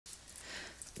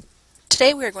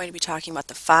Today we are going to be talking about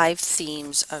the 5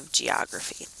 themes of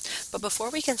geography. But before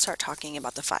we can start talking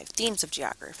about the 5 themes of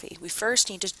geography, we first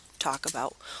need to talk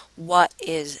about what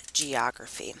is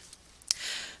geography.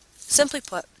 Simply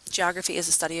put, geography is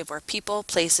a study of where people,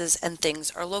 places, and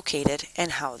things are located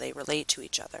and how they relate to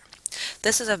each other.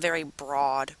 This is a very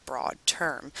broad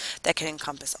term that can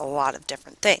encompass a lot of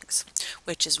different things,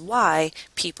 which is why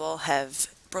people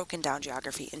have broken down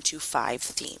geography into 5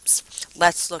 themes.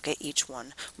 Let's look at each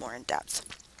one more in depth.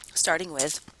 Starting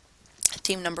with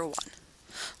theme number 1,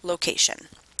 location.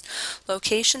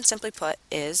 Location, simply put,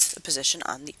 is the position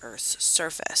on the Earth's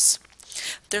surface.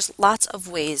 There's lots of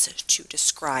ways to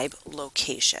describe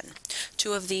location.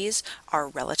 2 of these are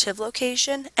relative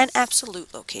location and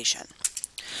absolute location.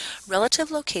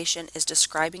 Relative location is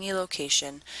describing a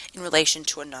location in relation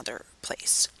to another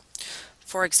place.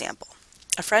 For example,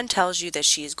 a friend tells you that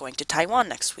she is going to Taiwan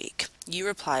next week. You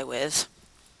reply with,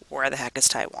 "Where the heck is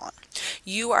Taiwan?"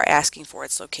 You are asking for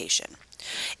its location.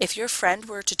 If your friend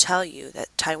were to tell you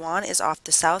that Taiwan is off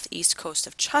the southeast coast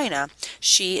of China,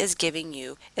 she is giving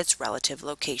you its relative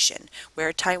location,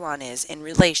 where Taiwan is in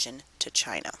relation to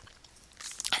China.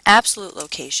 Absolute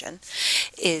location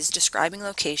is describing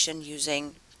location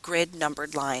using grid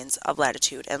numbered lines of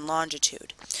latitude and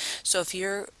longitude. So if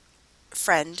your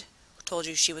friend told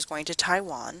you she was going to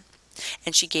Taiwan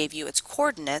and she gave you its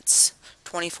coordinates,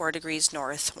 24 degrees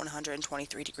north,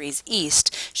 123 degrees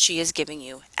east, she is giving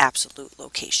you absolute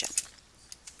location.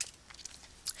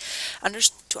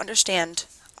 To understand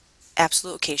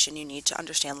absolute location, you need to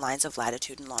understand lines of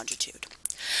latitude and longitude.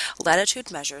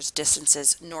 Latitude measures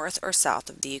distances north or south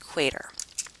of the equator.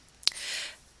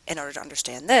 In order to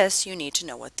understand this, you need to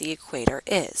know what the equator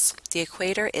is. The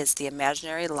equator is the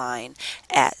imaginary line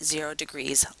at 0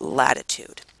 degrees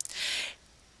latitude.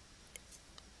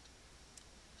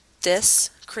 This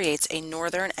creates a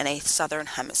northern and a southern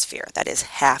hemisphere, that is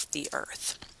half the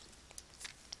Earth.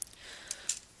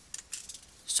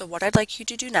 So what I'd like you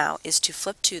to do now is to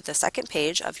flip to the second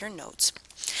page of your notes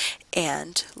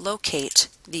and locate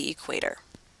the equator.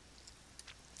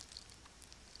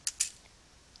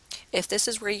 If this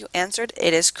is where you answered,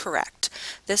 it is correct.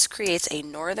 This creates a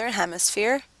northern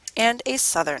hemisphere and a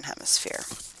southern hemisphere.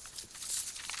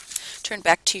 Turn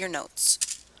back to your notes.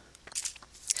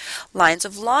 Lines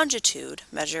of longitude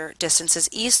measure distances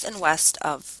east and west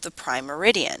of the prime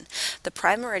meridian. The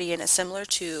prime meridian is similar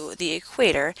to the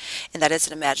equator in that it's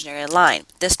an imaginary line.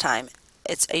 This time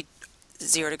it's a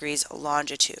 0 degrees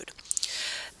longitude.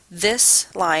 This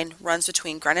line runs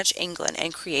between Greenwich, England,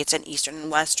 and creates an eastern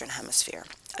and western hemisphere.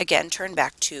 Again, turn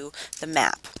back to the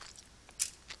map.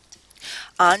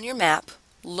 On your map,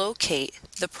 locate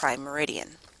the prime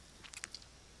meridian.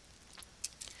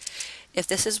 If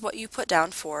this is what you put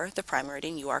down for the prime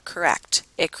meridian, you are correct.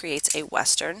 It creates a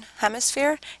western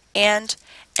hemisphere and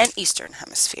an eastern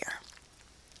hemisphere.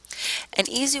 An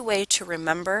easy way to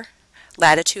remember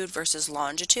latitude versus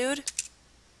longitude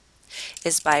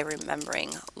is by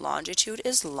remembering longitude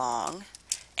is long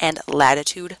and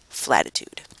latitude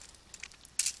flatitude.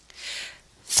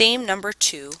 Theme number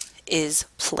 2 is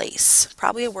place.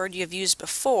 Probably a word you've used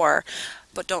before,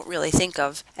 but don't really think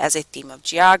of as a theme of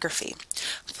geography.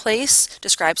 Place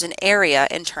describes an area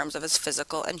in terms of its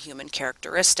physical and human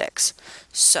characteristics.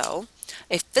 So,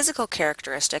 a physical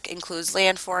characteristic includes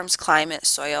landforms, climate,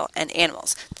 soil, and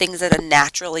animals, things that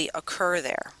naturally occur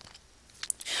there.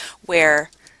 Where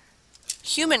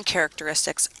human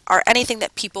characteristics are anything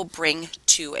that people bring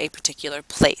to a particular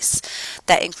place.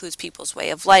 That includes people's way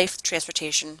of life,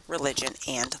 transportation, religion,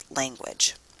 and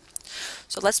language.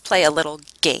 So let's play a little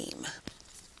game.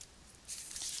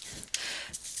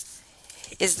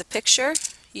 Is the picture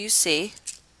you see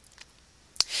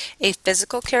a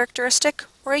physical characteristic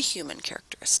or a human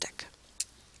characteristic?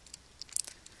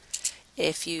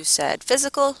 If you said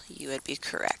physical, you would be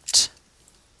correct.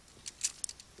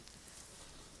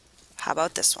 How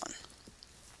about this one?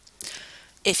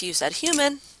 If you said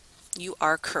human, you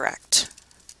are correct.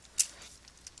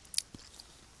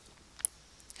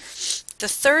 The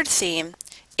third theme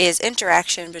is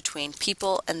interaction between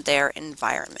people and their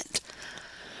environment.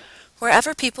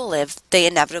 Wherever people live, they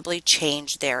inevitably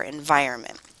change their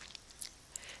environment.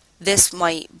 This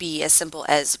might be as simple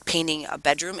as painting a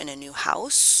bedroom in a new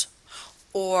house,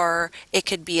 or it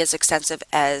could be as extensive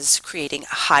as creating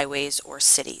highways or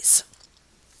cities.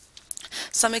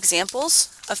 Some examples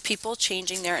of people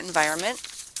changing their environment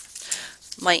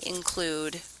might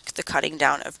include the cutting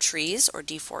down of trees or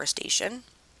deforestation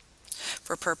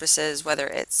for purposes whether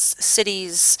it's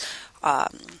cities,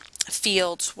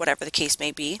 fields, whatever the case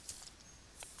may be.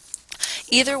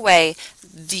 Either way,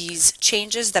 these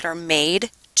changes that are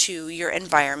made to your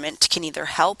environment can either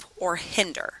help or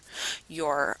hinder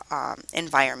your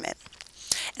environment.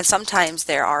 And sometimes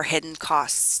there are hidden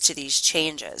costs to these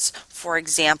changes. For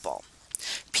example,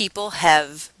 people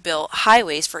have built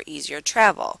highways for easier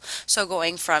travel. So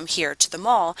going from here to the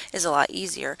mall is a lot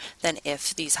easier than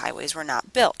if these highways were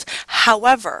not built.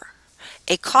 However,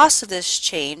 a cost of this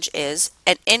change is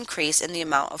an increase in the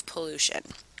amount of pollution.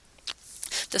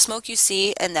 The smoke you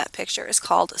see in that picture is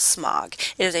called smog.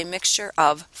 It is a mixture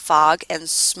of fog and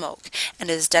smoke and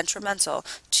is detrimental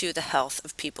to the health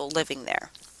of people living there.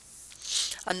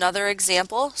 Another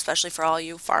example, especially for all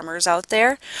you farmers out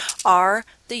there, are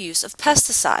the use of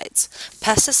pesticides.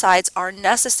 Pesticides are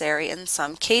necessary in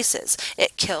some cases.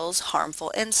 It kills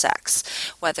harmful insects,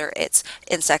 whether it's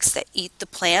insects that eat the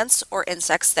plants or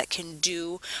insects that can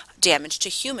do damage to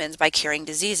humans by carrying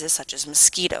diseases such as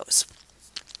mosquitoes.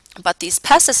 But these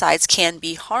pesticides can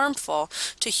be harmful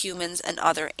to humans and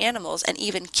other animals and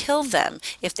even kill them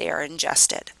if they are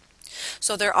ingested.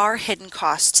 So there are hidden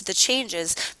costs to the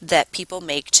changes that people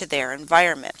make to their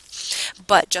environment.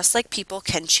 But just like people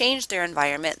can change their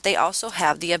environment, they also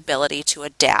have the ability to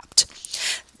adapt.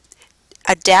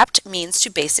 Adapt means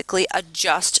to basically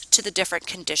adjust to the different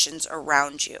conditions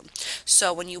around you.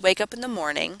 So when you wake up in the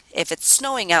morning, if it's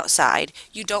snowing outside,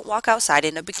 you don't walk outside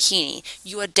in a bikini.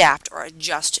 You adapt or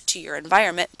adjust to your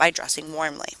environment by dressing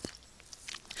warmly.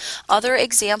 Other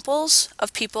examples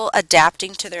of people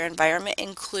adapting to their environment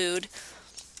include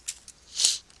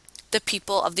the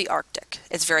people of the Arctic.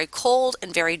 It's very cold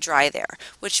and very dry there,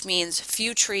 which means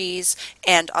few trees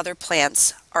and other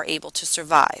plants are able to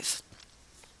survive.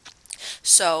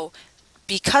 So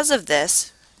because of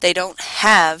this, they don't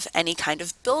have any kind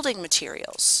of building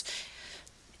materials.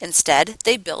 Instead,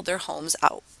 they build their homes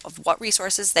out of what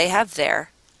resources they have there: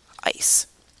 ice.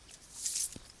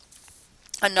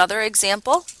 Another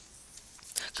example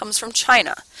comes from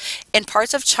China. In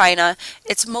parts of China,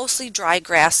 it's mostly dry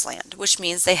grassland, which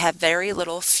means they have very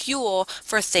little fuel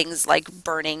for things like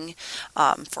burning,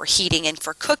 for heating and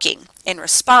for cooking. In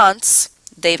response,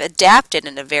 they've adapted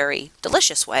in a very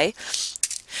delicious way.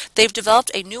 They've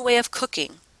developed a new way of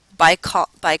cooking by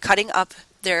cutting up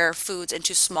their foods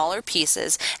into smaller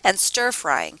pieces and stir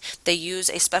frying. They use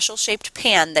a special shaped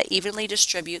pan that evenly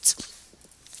distributes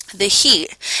the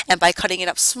heat, and by cutting it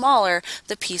up smaller,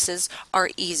 the pieces are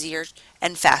easier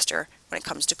and faster when it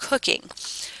comes to cooking.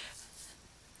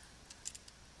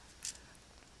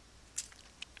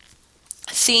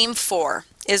 Theme 4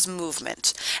 is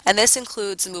movement, and this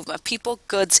includes the movement of people,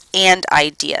 goods, and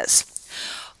ideas.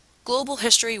 Global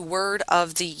History Word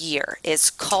of the Year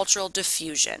is cultural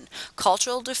diffusion.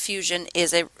 Cultural diffusion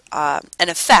is an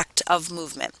effect of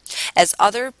movement. As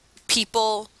other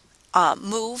people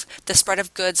move, the spread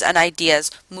of goods and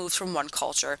ideas moves from one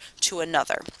culture to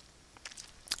another.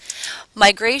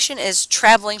 Migration is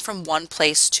traveling from one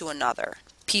place to another.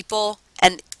 People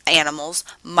and animals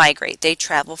migrate. They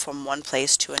travel from one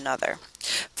place to another.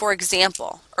 For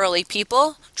example, early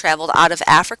people traveled out of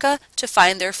Africa to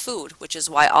find their food, which is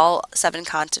why all 7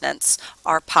 continents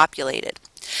are populated.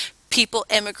 People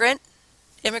immigrate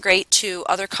to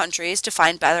other countries to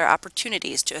find better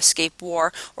opportunities, to escape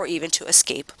war, or even to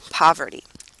escape poverty.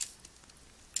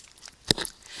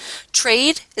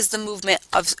 Trade is the movement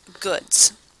of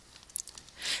goods.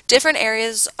 Different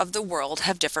areas of the world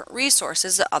have different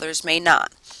resources that others may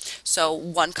not. So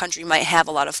one country might have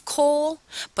a lot of coal,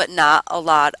 but not a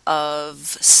lot of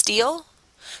steel.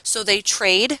 So they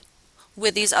trade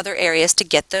with these other areas to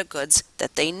get the goods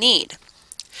that they need.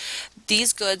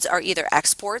 These goods are either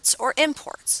exports or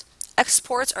imports.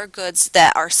 Exports are goods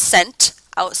that are sent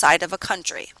outside of a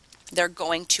country. They're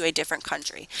going to a different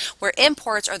country. Where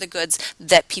imports are the goods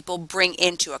that people bring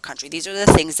into a country. These are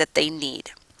the things that they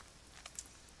need.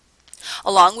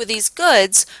 Along with these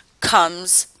goods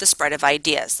comes the spread of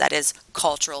ideas, that is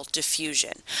cultural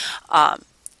diffusion.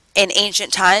 In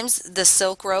ancient times, the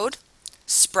Silk Road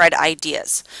spread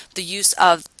ideas. The use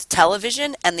of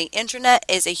television and the internet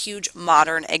is a huge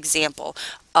modern example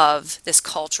of this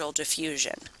cultural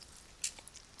diffusion.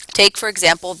 Take, for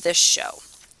example, this show.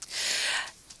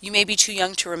 You may be too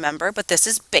young to remember, but this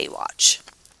is Baywatch.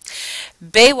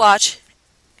 Baywatch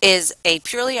is a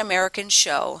purely American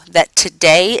show that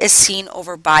today is seen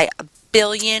over by 1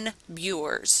 billion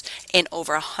viewers in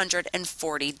over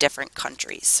 140 different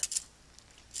countries.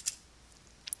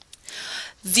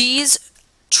 These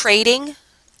trading,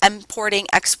 importing,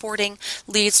 exporting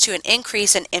leads to an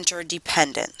increase in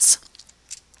interdependence.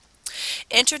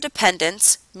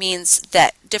 Interdependence means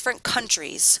that different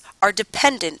countries are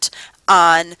dependent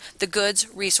on the goods,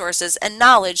 resources, and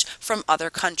knowledge from other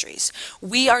countries.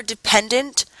 We are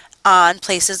dependent on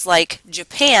places like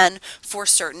Japan for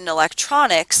certain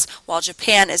electronics, while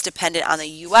Japan is dependent on the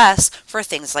US for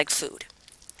things like food.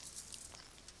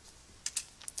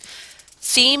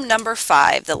 Theme number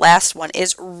 5, the last one,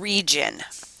 is region.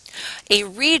 A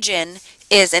region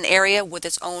is an area with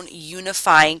its own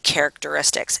unifying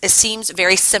characteristics. It seems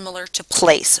very similar to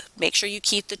place. Make sure you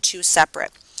keep the two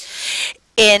separate.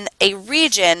 In a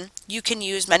region, you can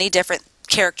use many different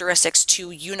characteristics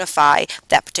to unify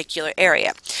that particular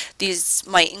area. These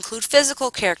might include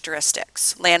physical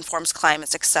characteristics, landforms,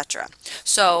 climates, etc.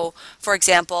 So, for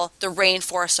example, the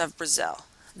rainforest of Brazil,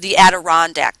 the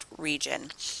Adirondack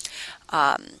region,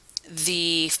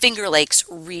 the Finger Lakes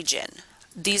region.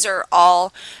 These are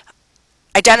all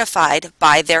identified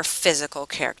by their physical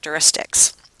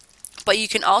characteristics. But you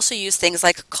can also use things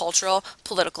like cultural,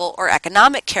 political, or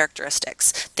economic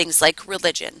characteristics, things like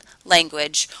religion,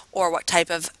 language, or what type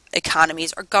of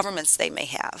economies or governments they may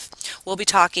have. We'll be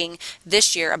talking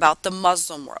this year about the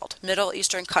Muslim world, Middle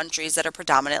Eastern countries that are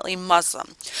predominantly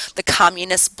Muslim. The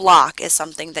communist bloc is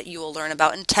something that you will learn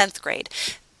about in 10th grade,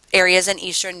 areas in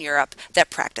Eastern Europe that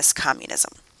practice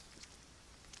communism.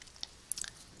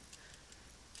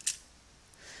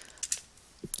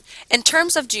 In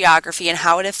terms of geography and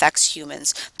how it affects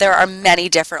humans, there are many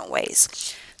different ways.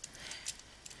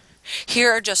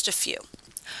 Here are just a few.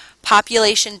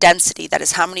 Population density, that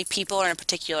is how many people are in a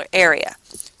particular area.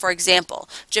 For example,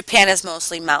 Japan is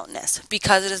mostly mountainous.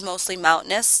 Because it is mostly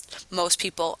mountainous, most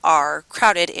people are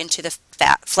crowded into the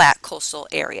flat coastal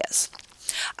areas.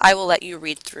 I will let you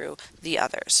read through the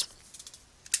others.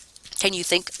 Can you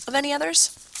think of any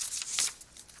others?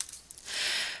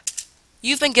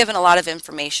 You've been given a lot of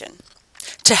information.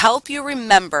 To help you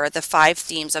remember the 5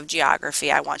 themes of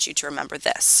geography, I want you to remember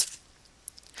this.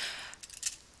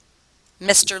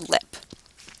 Mr. Lip.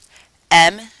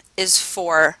 M is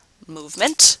for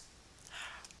movement.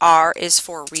 R is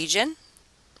for region.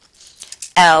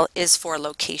 L is for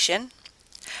location.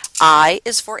 I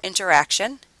is for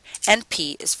interaction. And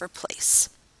P is for place.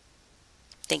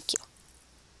 Thank you.